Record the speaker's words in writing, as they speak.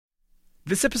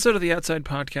This episode of the Outside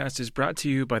Podcast is brought to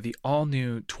you by the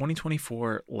all-new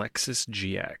 2024 Lexus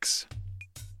GX.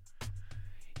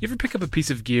 You ever pick up a piece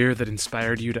of gear that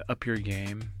inspired you to up your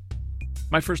game?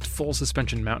 My first full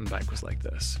suspension mountain bike was like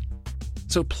this.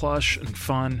 So plush and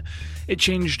fun, it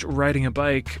changed riding a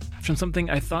bike from something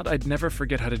I thought I'd never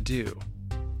forget how to do,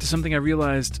 to something I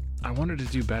realized I wanted to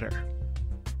do better.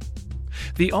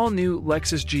 The all-new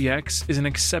Lexus GX is an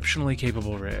exceptionally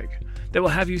capable rig that will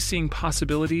have you seeing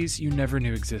possibilities you never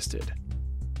knew existed.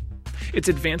 Its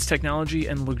advanced technology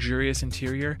and luxurious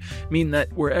interior mean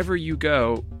that wherever you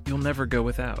go, you'll never go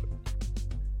without.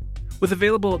 With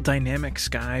available dynamic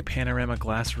sky panorama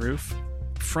glass roof,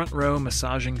 front row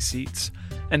massaging seats,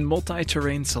 and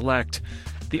multi-terrain select,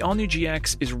 the all-new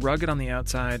GX is rugged on the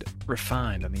outside,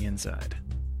 refined on the inside.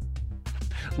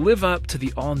 Live up to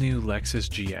the all-new Lexus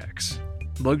GX.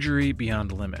 Luxury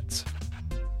beyond limits.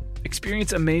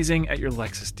 Experience amazing at your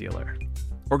Lexus dealer,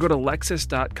 or go to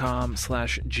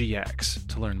lexus.com/GX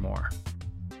to learn more.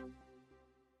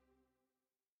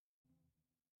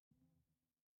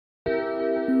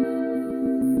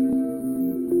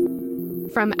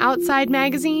 From Outside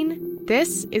Magazine,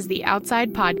 this is the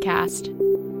Outside Podcast.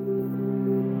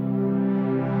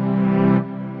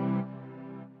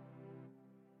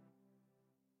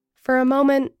 For a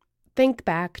moment, think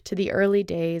back to the early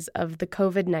days of the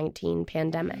COVID-19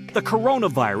 pandemic. The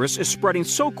coronavirus is spreading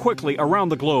so quickly around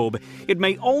the globe, it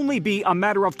may only be a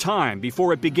matter of time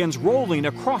before it begins rolling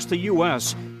across the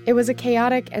U.S. It was a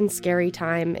chaotic and scary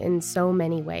time in so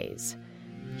many ways.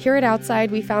 Here at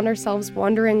Outside, we found ourselves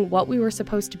wondering what we were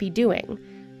supposed to be doing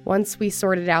once we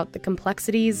sorted out the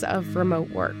complexities of remote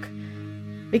work.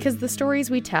 Because the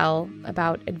stories we tell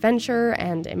about adventure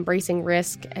and embracing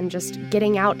risk and just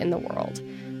getting out in the world,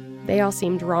 they all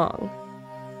seemed wrong.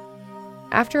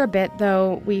 After a bit,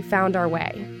 though, we found our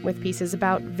way with pieces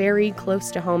about very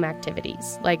close-to-home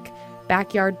activities, like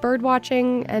backyard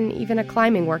birdwatching and even a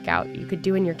climbing workout you could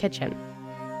do in your kitchen.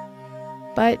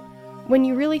 But when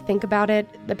you really think about it,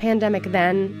 the pandemic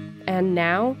then and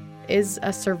now is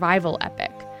a survival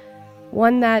epic,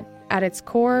 one that, at its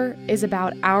core, is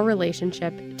about our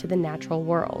relationship to the natural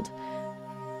world.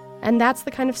 And that's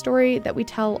the kind of story that we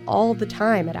tell all the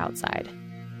time at Outside.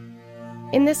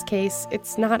 In this case,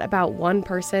 it's not about one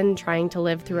person trying to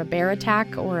live through a bear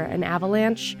attack or an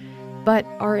avalanche, but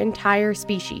our entire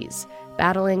species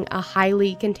battling a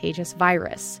highly contagious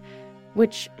virus,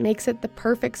 which makes it the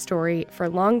perfect story for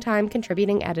longtime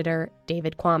contributing editor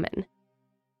David Quammen.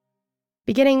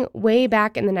 Beginning way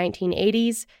back in the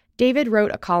 1980s, David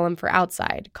wrote a column for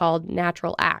Outside called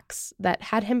Natural Acts that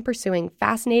had him pursuing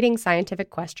fascinating scientific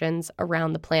questions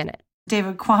around the planet.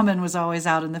 David Quammen was always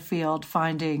out in the field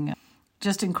finding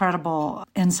just incredible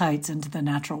insights into the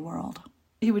natural world.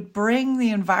 He would bring the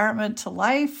environment to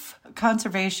life,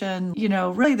 conservation,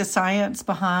 really the science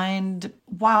behind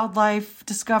wildlife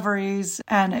discoveries,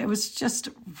 and it was just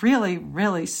really,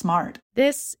 really smart.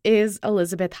 This is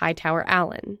Elizabeth Hightower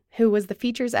Allen, who was the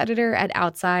features editor at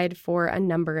Outside for a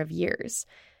number of years.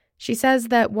 She says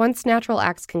that once Natural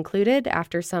Acts concluded,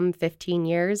 after some 15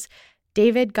 years,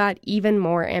 David got even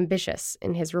more ambitious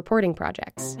in his reporting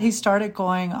projects. He started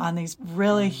going on these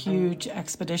really huge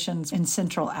expeditions in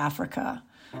Central Africa.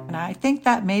 And I think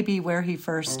that may be where he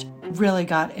first really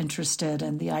got interested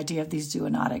in the idea of these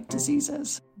zoonotic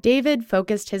diseases. David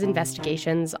focused his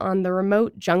investigations on the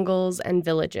remote jungles and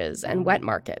villages and wet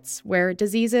markets where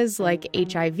diseases like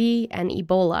HIV and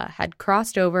Ebola had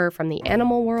crossed over from the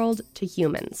animal world to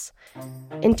humans.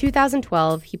 In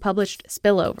 2012, he published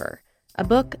Spillover, a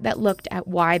book that looked at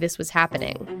why this was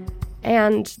happening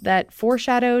and that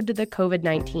foreshadowed the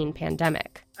COVID-19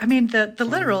 pandemic. I mean, the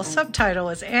literal subtitle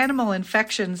is Animal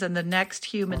Infections and the Next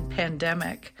Human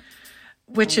Pandemic,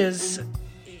 which is,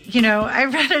 I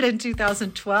read it in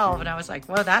 2012 and I was like,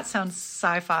 well, that sounds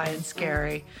sci-fi and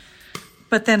scary.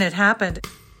 But then it happened.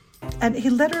 And he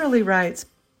literally writes,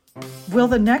 will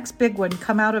the next big one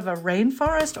come out of a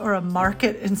rainforest or a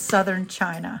market in southern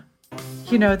China?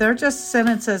 They're just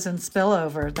sentences in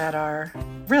Spillover that are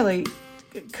really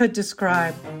could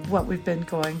describe what we've been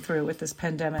going through with this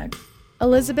pandemic.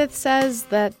 Elizabeth says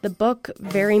that the book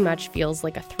very much feels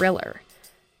like a thriller.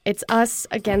 It's us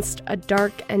against a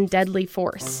dark and deadly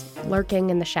force lurking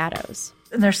in the shadows.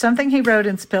 And there's something he wrote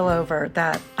in Spillover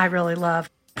that I really love.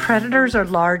 Predators are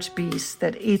large beasts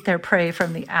that eat their prey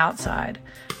from the outside.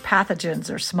 Pathogens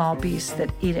are small beasts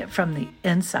that eat it from the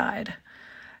inside.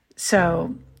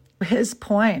 So his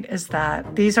point is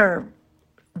that these are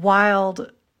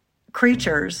wild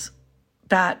creatures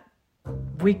that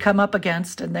we come up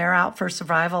against, and they're out for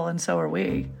survival, and so are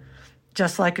we.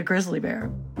 just like a grizzly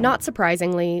bear. Not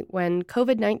surprisingly, when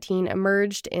COVID-19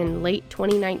 emerged in late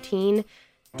 2019,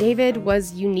 David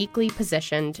was uniquely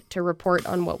positioned to report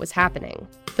on what was happening.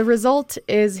 The result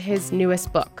is his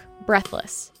newest book,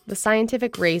 Breathless: The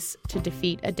Scientific Race to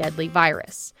Defeat a Deadly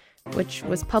Virus, which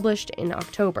was published in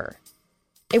October.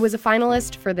 It was a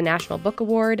finalist for the National Book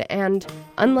Award, and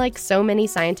unlike so many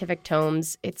scientific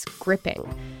tomes, it's gripping.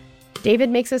 David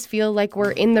makes us feel like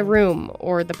we're in the room,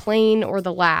 or the plane, or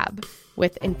the lab,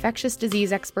 with infectious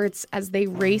disease experts as they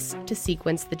race to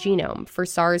sequence the genome for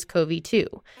SARS-CoV-2,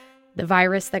 the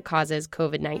virus that causes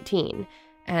COVID-19,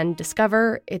 and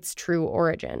discover its true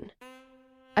origin.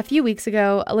 A few weeks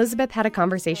ago, Elizabeth had a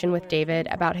conversation with David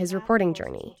about his reporting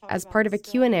journey as part of a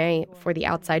Q&A for the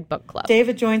Outside Book Club.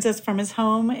 David joins us from his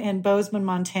home in Bozeman,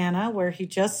 Montana, where he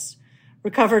just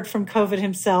recovered from COVID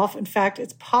himself. In fact,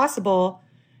 it's possible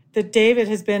that David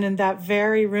has been in that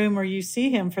very room where you see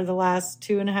him for the last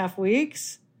 2.5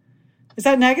 weeks. Is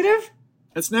that negative?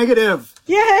 It's negative.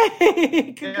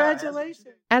 Yay! Congratulations.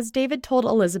 As David told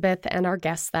Elizabeth and our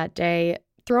guests that day,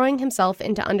 throwing himself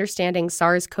into understanding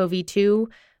SARS-CoV-2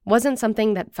 wasn't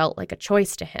something that felt like a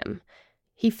choice to him.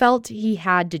 He felt he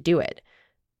had to do it,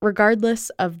 regardless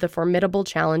of the formidable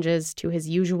challenges to his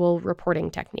usual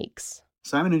reporting techniques.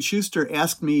 Simon & Schuster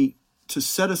asked me to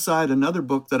set aside another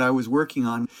book that I was working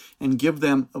on and give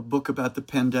them a book about the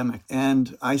pandemic.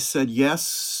 And I said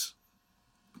yes,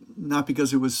 not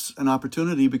because it was an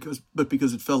opportunity, but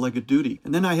because it felt like a duty.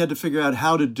 And then I had to figure out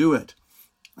how to do it.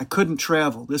 I couldn't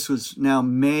travel. This was now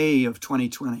May of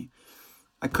 2020.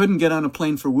 I couldn't get on a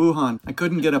plane for Wuhan. I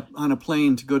couldn't get on a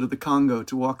plane to go to the Congo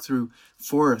to walk through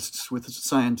forests with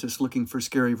scientists looking for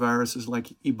scary viruses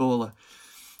like Ebola.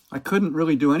 I couldn't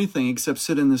really do anything except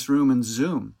sit in this room and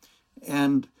Zoom.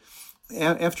 And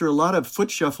after a lot of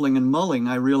foot shuffling and mulling,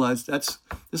 I realized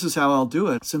this is how I'll do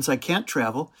it. Since I can't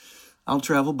travel, I'll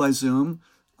travel by Zoom.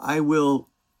 I will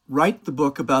write the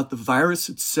book about the virus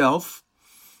itself,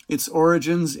 its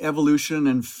origins, evolution,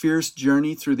 and fierce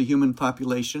journey through the human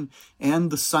population, and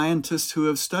the scientists who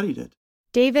have studied it.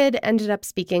 David ended up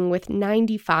speaking with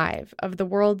 95 of the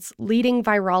world's leading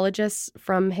virologists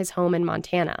from his home in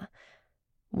Montana.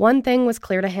 One thing was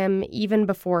clear to him even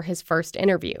before his first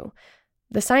interview.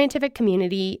 The scientific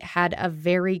community had a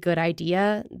very good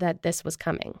idea that this was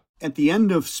coming. At the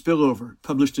end of Spillover,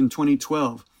 published in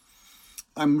 2012,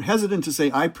 I'm hesitant to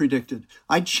say I predicted.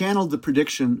 I channeled the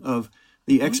prediction of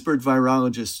the expert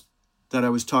virologists that I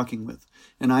was talking with.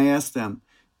 And I asked them,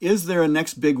 is there a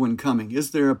next big one coming?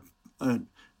 Is there a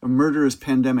murderous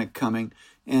pandemic coming?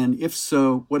 And if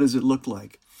so, what does it look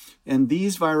like? And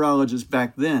these virologists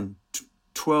back then,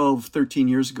 12, 13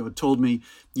 years ago, told me,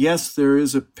 yes, there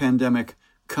is a pandemic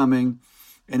coming,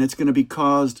 and it's going to be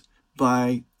caused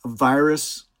by a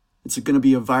virus. It's going to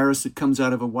be a virus that comes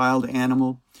out of a wild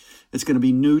animal. It's going to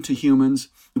be new to humans.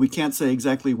 We can't say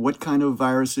exactly what kind of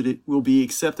virus it will be,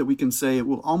 except that we can say it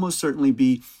will almost certainly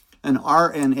be an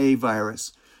RNA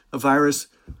virus, a virus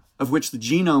of which the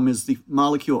genome is the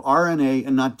molecule RNA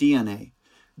and not DNA.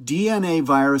 DNA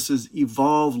viruses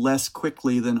evolve less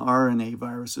quickly than RNA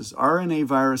viruses. RNA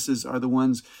viruses are the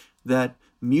ones that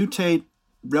mutate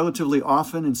relatively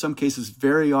often, in some cases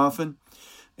very often,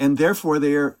 and therefore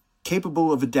they are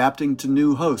capable of adapting to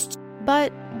new hosts.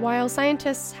 But while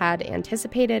scientists had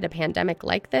anticipated a pandemic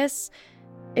like this,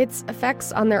 its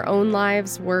effects on their own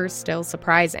lives were still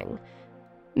surprising.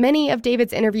 Many of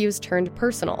David's interviews turned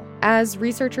personal as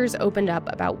researchers opened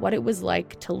up about what it was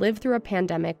like to live through a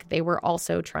pandemic they were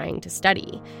also trying to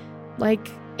study, like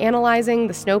analyzing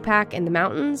the snowpack in the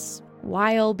mountains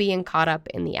while being caught up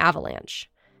in the avalanche.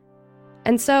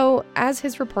 And so, as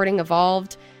his reporting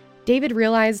evolved, David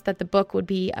realized that the book would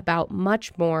be about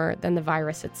much more than the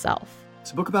virus itself.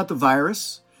 It's a book about the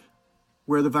virus,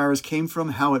 where the virus came from,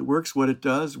 how it works, what it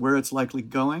does, where it's likely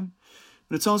going.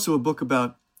 But it's also a book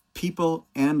about people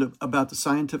and about the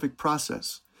scientific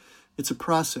process. It's a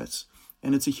process,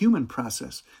 and it's a human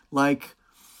process, like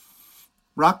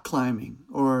rock climbing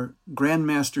or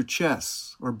grandmaster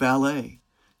chess or ballet.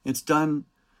 It's done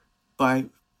by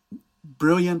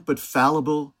brilliant but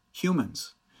fallible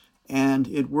humans. And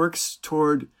it works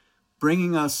toward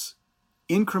bringing us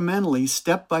incrementally,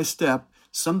 step by step,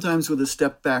 sometimes with a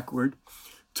step backward,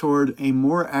 toward a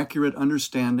more accurate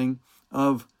understanding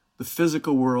of the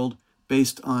physical world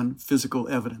based on physical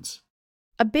evidence.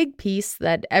 A big piece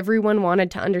that everyone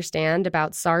wanted to understand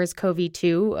about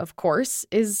SARS-CoV-2, of course,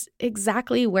 is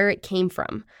exactly where it came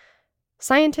from.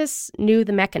 Scientists knew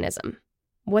the mechanism.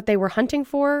 What they were hunting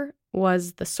for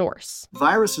was the source.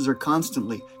 Viruses are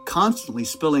constantly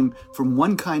spilling from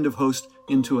one kind of host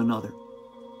into another.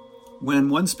 When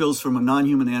one spills from a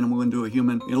non-human animal into a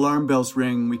human, alarm bells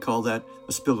ring. We call that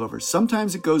a spillover.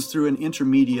 Sometimes it goes through an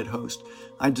intermediate host.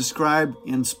 I describe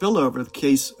in spillover the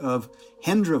case of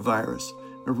Hendra virus,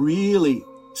 a really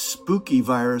spooky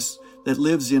virus that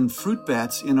lives in fruit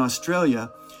bats in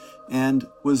Australia and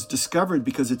was discovered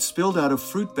because it spilled out of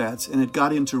fruit bats and it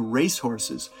got into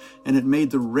racehorses, and it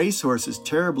made the racehorses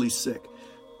terribly sick.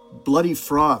 Bloody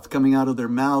froth coming out of their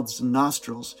mouths and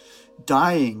nostrils,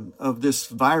 dying of this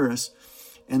virus.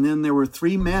 And then there were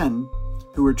 3 men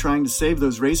who were trying to save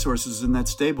those racehorses in that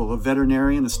stable, a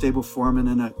veterinarian, a stable foreman,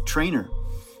 and a trainer.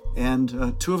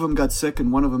 And 2 of them got sick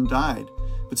and 1 of them died.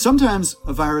 But sometimes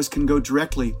a virus can go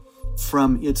directly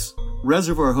from its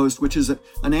reservoir host, which is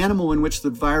an animal in which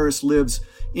the virus lives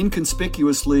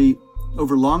inconspicuously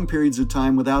over long periods of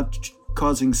time without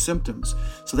causing symptoms.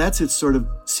 So that's its sort of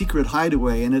secret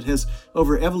hideaway, and it has,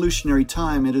 over evolutionary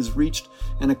time, it has reached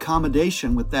an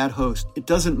accommodation with that host. It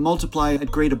doesn't multiply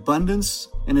at great abundance,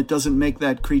 and it doesn't make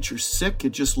that creature sick.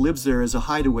 It just lives there as a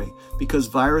hideaway, because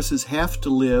viruses have to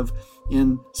live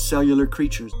in cellular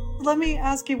creatures. Let me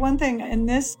ask you one thing. In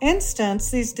this instance,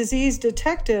 these disease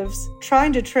detectives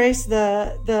trying to trace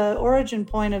the origin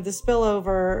point of the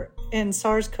spillover in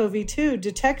SARS-CoV-2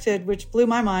 detected, which blew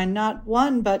my mind, not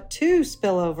 1, but 2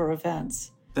 spillover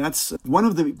events. That's one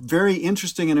of the very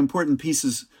interesting and important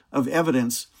pieces of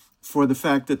evidence for the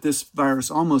fact that this virus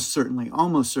almost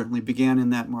certainly began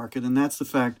in that market. And that's the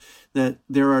fact that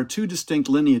there are 2 distinct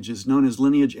lineages known as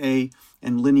lineage A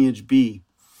and lineage B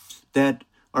that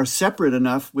are separate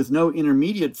enough with no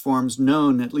intermediate forms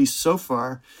known, at least so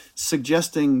far,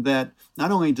 suggesting that not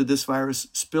only did this virus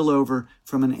spill over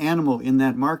from an animal in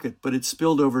that market, but it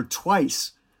spilled over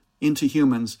twice into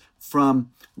humans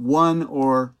from 1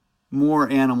 or more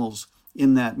animals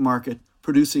in that market,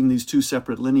 producing these 2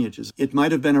 separate lineages. It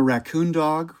might have been a raccoon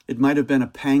dog, it might have been a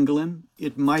pangolin,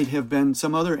 it might have been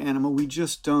some other animal, we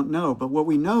just don't know. But what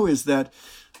we know is that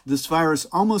this virus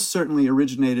almost certainly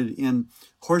originated in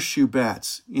horseshoe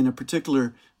bats, in a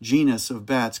particular genus of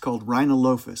bats called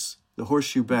Rhinolophus, the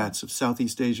horseshoe bats of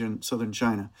Southeast Asia and southern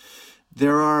China.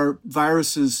 There are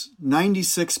viruses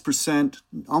 96%,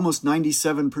 almost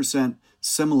 97%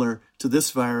 similar to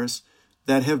this virus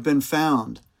that have been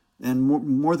found, and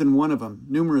more than one of them,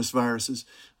 numerous viruses,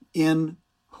 in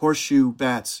horseshoe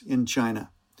bats in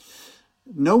China.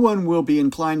 No one will be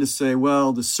inclined to say,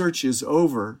 well, the search is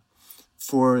over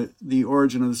for the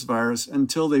origin of this virus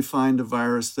until they find a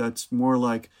virus that's more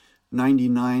like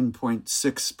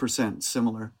 99.6%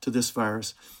 similar to this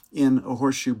virus in a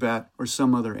horseshoe bat or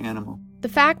some other animal. The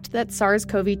fact that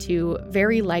SARS-CoV-2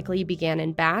 very likely began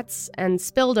in bats and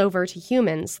spilled over to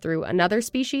humans through another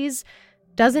species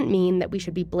doesn't mean that we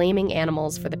should be blaming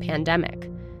animals for the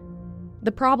pandemic.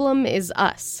 The problem is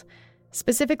us,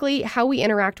 specifically how we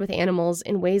interact with animals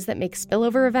in ways that make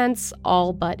spillover events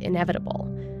all but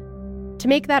inevitable. To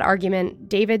make that argument,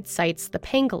 David cites the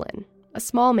pangolin, a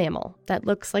small mammal that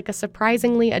looks like a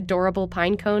surprisingly adorable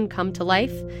pine cone come to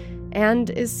life and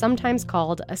is sometimes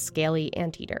called a scaly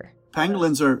anteater.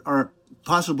 Pangolins are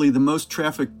possibly the most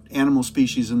trafficked animal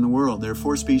species in the world. There are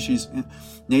 4 species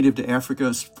native to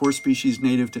Africa, 4 species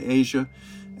native to Asia,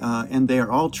 and they are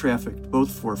all trafficked,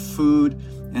 both for food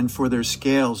and for their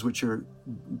scales, which are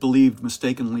believed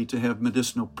mistakenly to have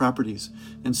medicinal properties.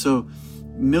 And so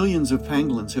millions of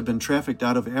pangolins have been trafficked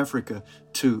out of Africa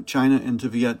to China and to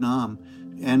Vietnam,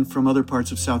 and from other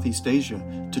parts of Southeast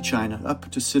Asia to China,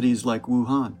 up to cities like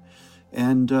Wuhan.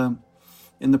 And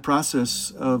in the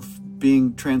process of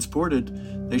being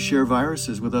transported, they share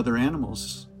viruses with other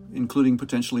animals, including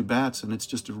potentially bats, and it's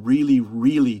just a really,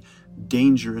 really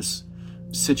dangerous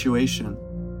situation.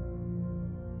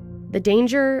 The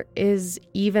danger is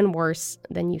even worse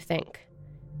than you think.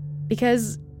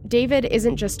 Because David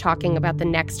isn't just talking about the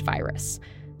next virus.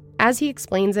 As he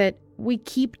explains it, we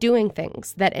keep doing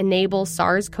things that enable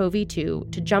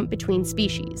SARS-CoV-2 to jump between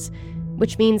species,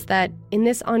 which means that in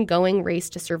this ongoing race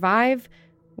to survive,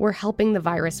 we're helping the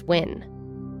virus win.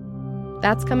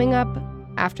 That's coming up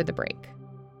after the break.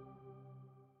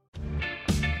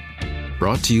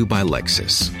 Brought to you by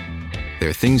Lexus. There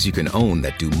are things you can own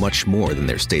that do much more than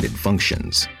their stated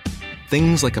functions.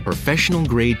 Things like a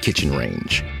professional-grade kitchen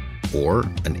range or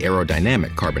an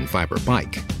aerodynamic carbon fiber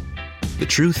bike. The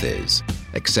truth is,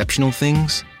 exceptional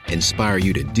things inspire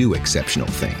you to do exceptional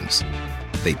things.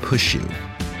 They push you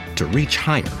to reach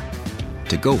higher,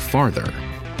 to go farther.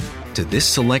 To this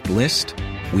select list,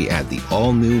 we add the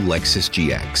all-new Lexus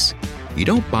GX. You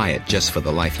don't buy it just for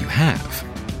the life you have,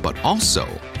 but also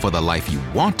for the life you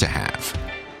want to have.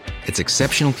 Its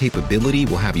exceptional capability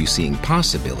will have you seeing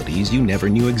possibilities you never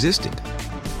knew existed,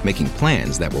 making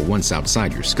plans that were once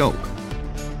outside your scope.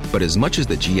 But as much as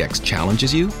the GX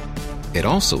challenges you, it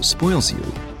also spoils you.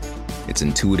 Its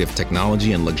intuitive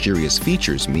technology and luxurious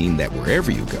features mean that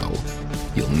wherever you go,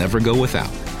 you'll never go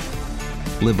without.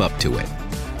 Live up to it.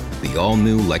 The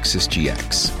all-new Lexus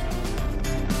GX.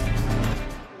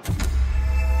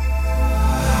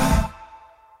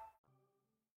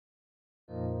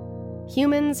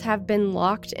 Humans have been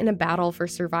locked in a battle for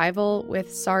survival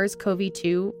with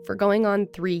SARS-CoV-2 for going on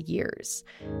 3 years.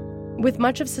 With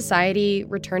much of society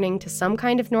returning to some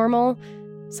kind of normal,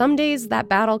 some days that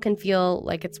battle can feel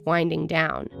like it's winding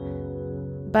down.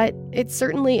 But it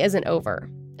certainly isn't over,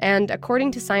 and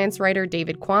according to science writer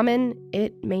David Quammen,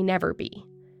 it may never be.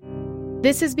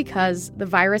 This is because the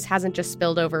virus hasn't just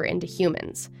spilled over into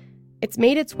humans. It's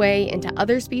made its way into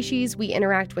other species we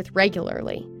interact with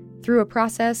regularly, through a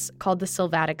process called the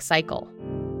sylvatic cycle.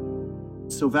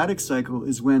 Sylvatic cycle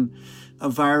is when a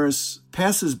virus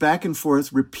passes back and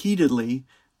forth repeatedly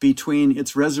between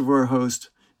its reservoir host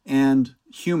and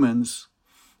humans.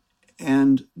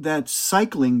 And that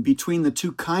cycling between the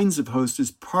two kinds of hosts is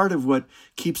part of what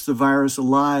keeps the virus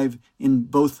alive in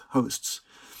both hosts.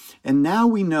 And now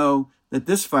we know that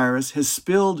this virus has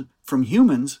spilled from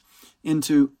humans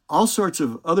into all sorts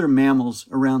of other mammals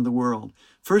around the world.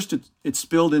 First, it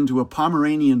spilled into a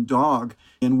Pomeranian dog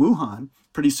in Wuhan.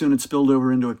 Pretty soon it spilled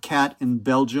over into a cat in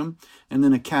Belgium, and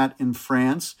then a cat in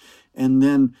France. And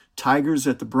then tigers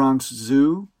at the Bronx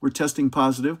Zoo were testing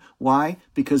positive. Why?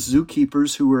 Because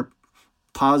zookeepers who were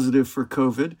positive for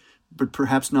COVID, but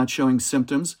perhaps not showing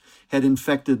symptoms, had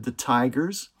infected the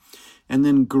tigers. And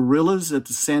then gorillas at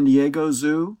the San Diego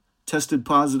Zoo tested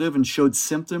positive and showed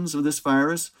symptoms of this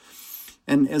virus.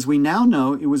 And as we now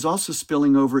know, it was also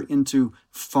spilling over into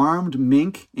farmed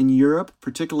mink in Europe,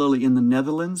 particularly in the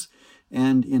Netherlands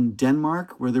and in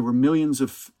Denmark, where there were millions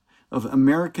of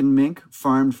American mink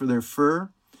farmed for their fur,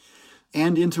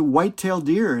 and into white-tailed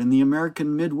deer in the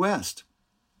American Midwest.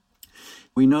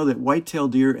 We know that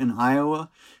white-tailed deer in Iowa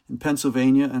and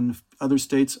Pennsylvania and other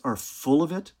states are full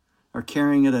of it, are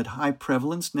carrying it at high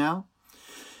prevalence now.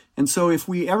 And so if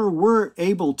we ever were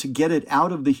able to get it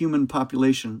out of the human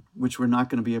population, which we're not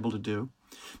going to be able to do,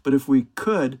 but if we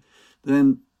could,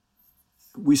 then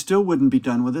we still wouldn't be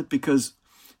done with it because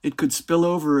it could spill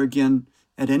over again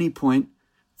at any point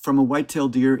from a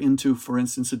white-tailed deer into, for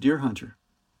instance, a deer hunter.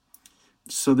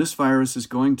 So this virus is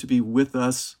going to be with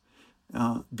us,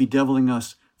 bedeviling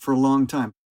us for a long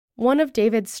time. One of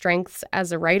David's strengths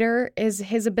as a writer is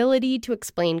his ability to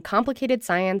explain complicated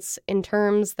science in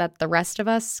terms that the rest of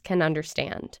us can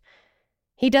understand.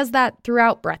 He does that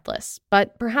throughout Breathless,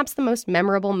 but perhaps the most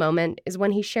memorable moment is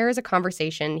when he shares a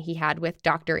conversation he had with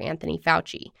Dr. Anthony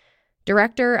Fauci,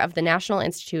 director of the National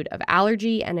Institute of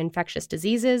Allergy and Infectious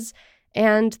Diseases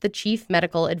and the chief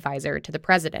medical advisor to the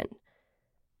president.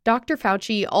 Dr.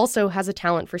 Fauci also has a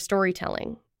talent for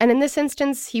storytelling. And in this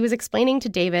instance, he was explaining to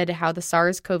David how the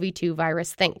SARS-CoV-2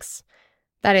 virus thinks.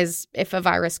 That is, if a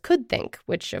virus could think,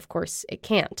 which of course it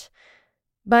can't.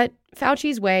 But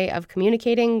Fauci's way of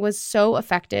communicating was so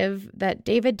effective that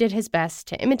David did his best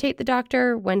to imitate the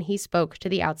doctor when he spoke to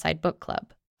the Outside Book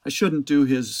Club. I shouldn't do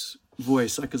his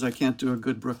voice because I can't do a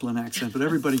good Brooklyn accent, but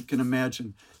everybody can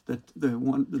imagine that the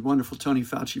wonderful Tony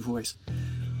Fauci voice.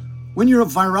 When you're a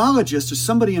virologist or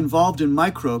somebody involved in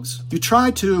microbes, you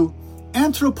try to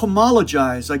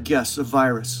anthropomologize, I guess, a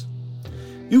virus.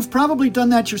 You've probably done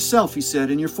that yourself, he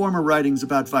said, in your former writings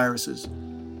about viruses.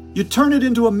 You turn it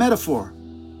into a metaphor.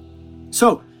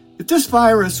 So, if this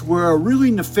virus were a really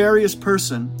nefarious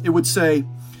person, it would say,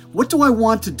 what do I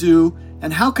want to do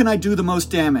and how can I do the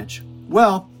most damage?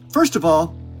 Well, first of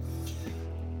all,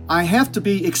 I have to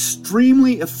be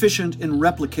extremely efficient in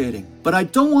replicating, but I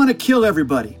don't want to kill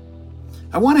everybody.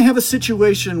 I want to have a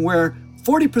situation where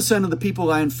 40% of the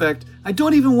people I infect, I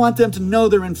don't even want them to know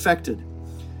they're infected.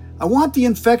 I want the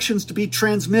infections to be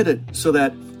transmitted so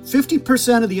that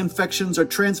 50% of the infections are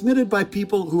transmitted by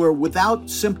people who are without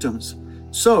symptoms.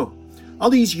 So, all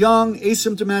these young,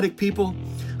 asymptomatic people,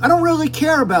 I don't really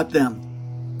care about them.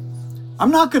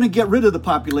 I'm not going to get rid of the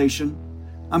population.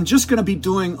 I'm just going to be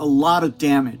doing a lot of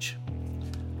damage.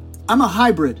 I'm a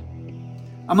hybrid.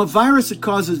 I'm a virus that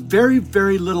causes very,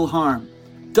 very little harm,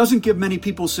 doesn't give many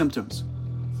people symptoms.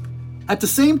 At the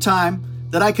same time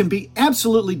that I can be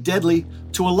absolutely deadly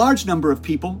to a large number of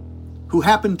people who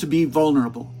happen to be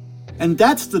vulnerable. And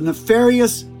that's the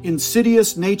nefarious,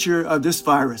 insidious nature of this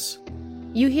virus.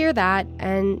 You hear that,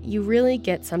 and you really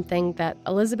get something that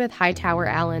Elizabeth Hightower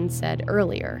Allen said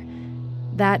earlier,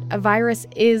 that a virus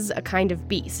is a kind of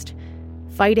beast,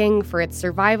 fighting for its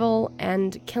survival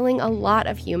and killing a lot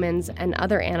of humans and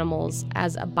other animals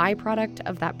as a byproduct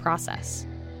of that process.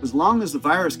 As long as the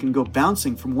virus can go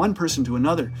bouncing from one person to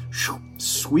another,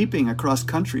 sweeping across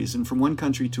countries and from one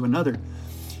country to another,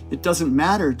 it doesn't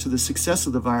matter to the success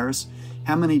of the virus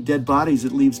how many dead bodies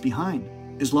it leaves behind.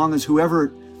 As long as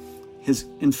whoever is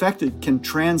infected can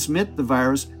transmit the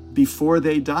virus before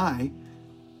they die,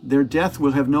 their death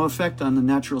will have no effect on the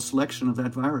natural selection of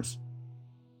that virus.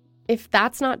 If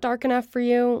that's not dark enough for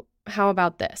you, how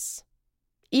about this?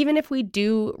 Even if we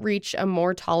do reach a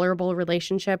more tolerable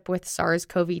relationship with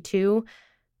SARS-CoV-2,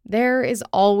 there is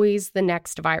always the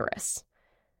next virus.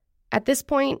 At this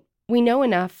point, we know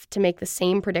enough to make the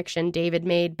same prediction David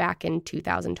made back in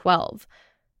 2012.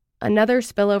 Another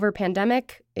spillover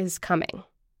pandemic is coming.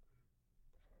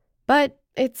 But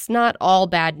it's not all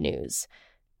bad news.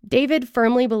 David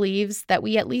firmly believes that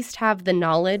we at least have the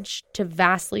knowledge to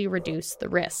vastly reduce the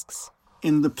risks.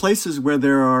 In the places where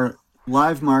there are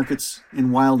live markets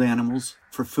in wild animals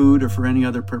for food or for any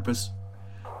other purpose,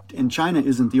 and China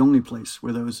isn't the only place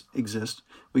where those exist,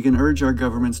 we can urge our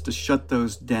governments to shut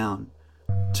those down,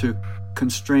 to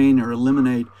constrain or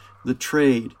eliminate the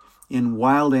trade in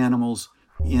wild animals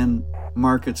in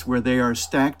markets where they are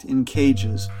stacked in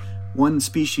cages, one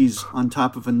species on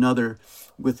top of another,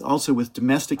 also with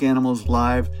domestic animals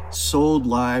live, sold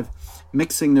live,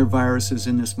 mixing their viruses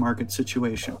in this market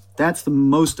situation. That's the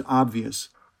most obvious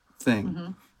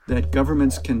thing that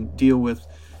governments can deal with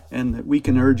and that we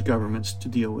can urge governments to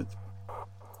deal with.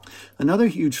 Another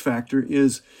huge factor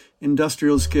is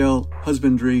industrial scale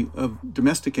husbandry of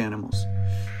domestic animals.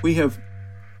 We have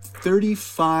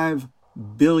 35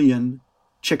 billion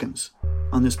chickens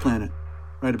on this planet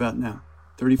right about now,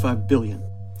 35 billion.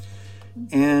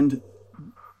 And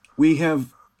we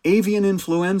have avian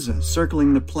influenza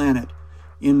circling the planet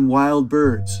in wild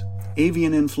birds,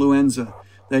 avian influenza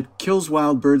that kills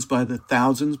wild birds by the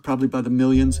thousands, probably by the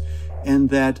millions, and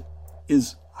that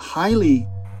is highly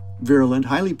virulent,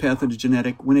 highly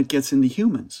pathogenic when it gets into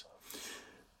humans.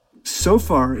 So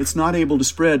far, it's not able to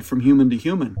spread from human to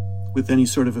human with any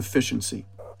sort of efficiency.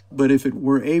 But if it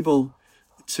were able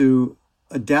to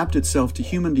adapt itself to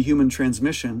human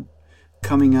transmission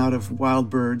coming out of wild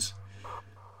birds,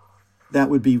 that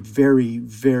would be very,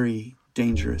 very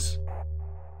dangerous.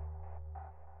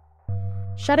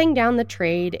 Shutting down the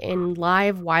trade in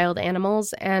live wild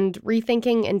animals and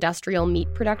rethinking industrial meat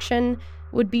production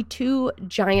would be two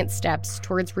giant steps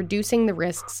towards reducing the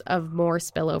risks of more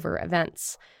spillover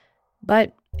events.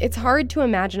 But it's hard to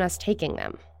imagine us taking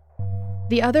them.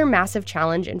 The other massive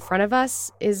challenge in front of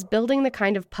us is building the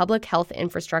kind of public health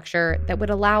infrastructure that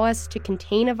would allow us to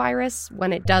contain a virus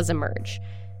when it does emerge.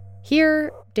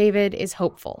 Here, David is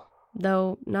hopeful,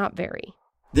 though not very.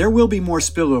 There will be more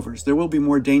spillovers. There will be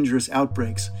more dangerous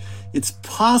outbreaks. It's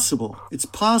possible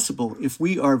if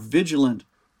we are vigilant,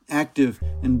 active,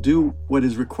 and do what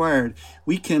is required,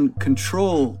 we can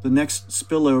control the next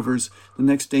spillovers, the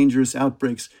next dangerous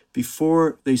outbreaks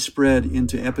before they spread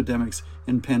into epidemics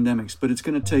and pandemics. But it's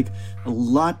going to take a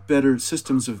lot better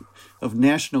systems of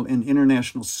national and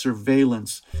international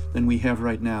surveillance than we have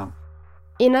right now.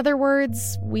 In other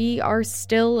words, we are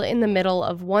still in the middle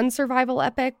of one survival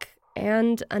epic,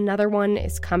 and another one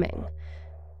is coming.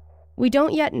 We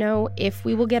don't yet know if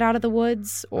we will get out of the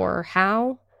woods or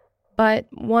how, but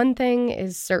one thing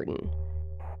is certain.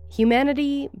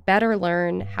 Humanity better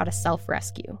learn how to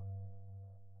self-rescue.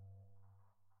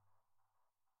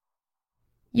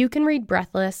 You can read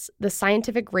Breathless, The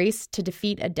Scientific Race to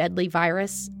Defeat a Deadly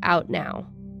Virus, out now.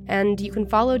 And you can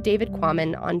follow David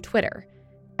Quammen on Twitter,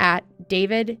 at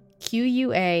David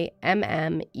Quammen.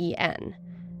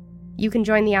 You can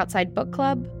join the Outside Book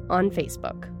Club on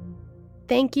Facebook.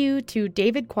 Thank you to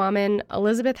David Quammen,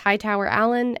 Elizabeth Hightower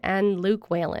Allen, and Luke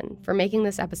Whalen for making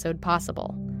this episode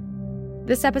possible.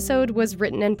 This episode was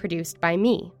written and produced by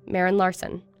me, Maren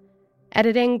Larson.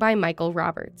 Editing by Michael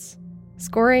Roberts.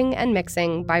 Scoring and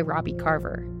mixing by Robbie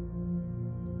Carver.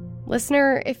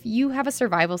 Listener, if you have a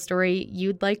survival story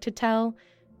you'd like to tell,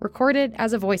 record it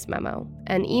as a voice memo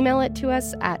and email it to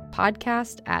us at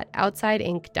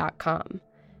podcast@outsideinc.com.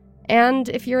 And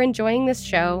if you're enjoying this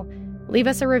show, leave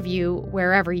us a review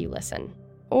wherever you listen.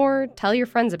 Or tell your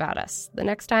friends about us the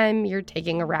next time you're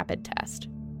taking a rapid test.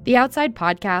 The Outside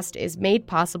Podcast is made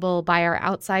possible by our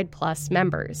Outside Plus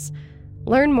members.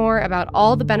 Learn more about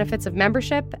all the benefits of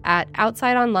membership at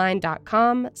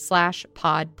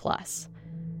outsideonline.com/podplus.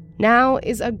 Now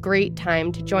is a great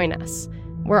time to join us.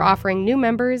 We're offering new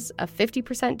members a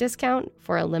 50% discount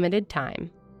for a limited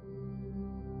time.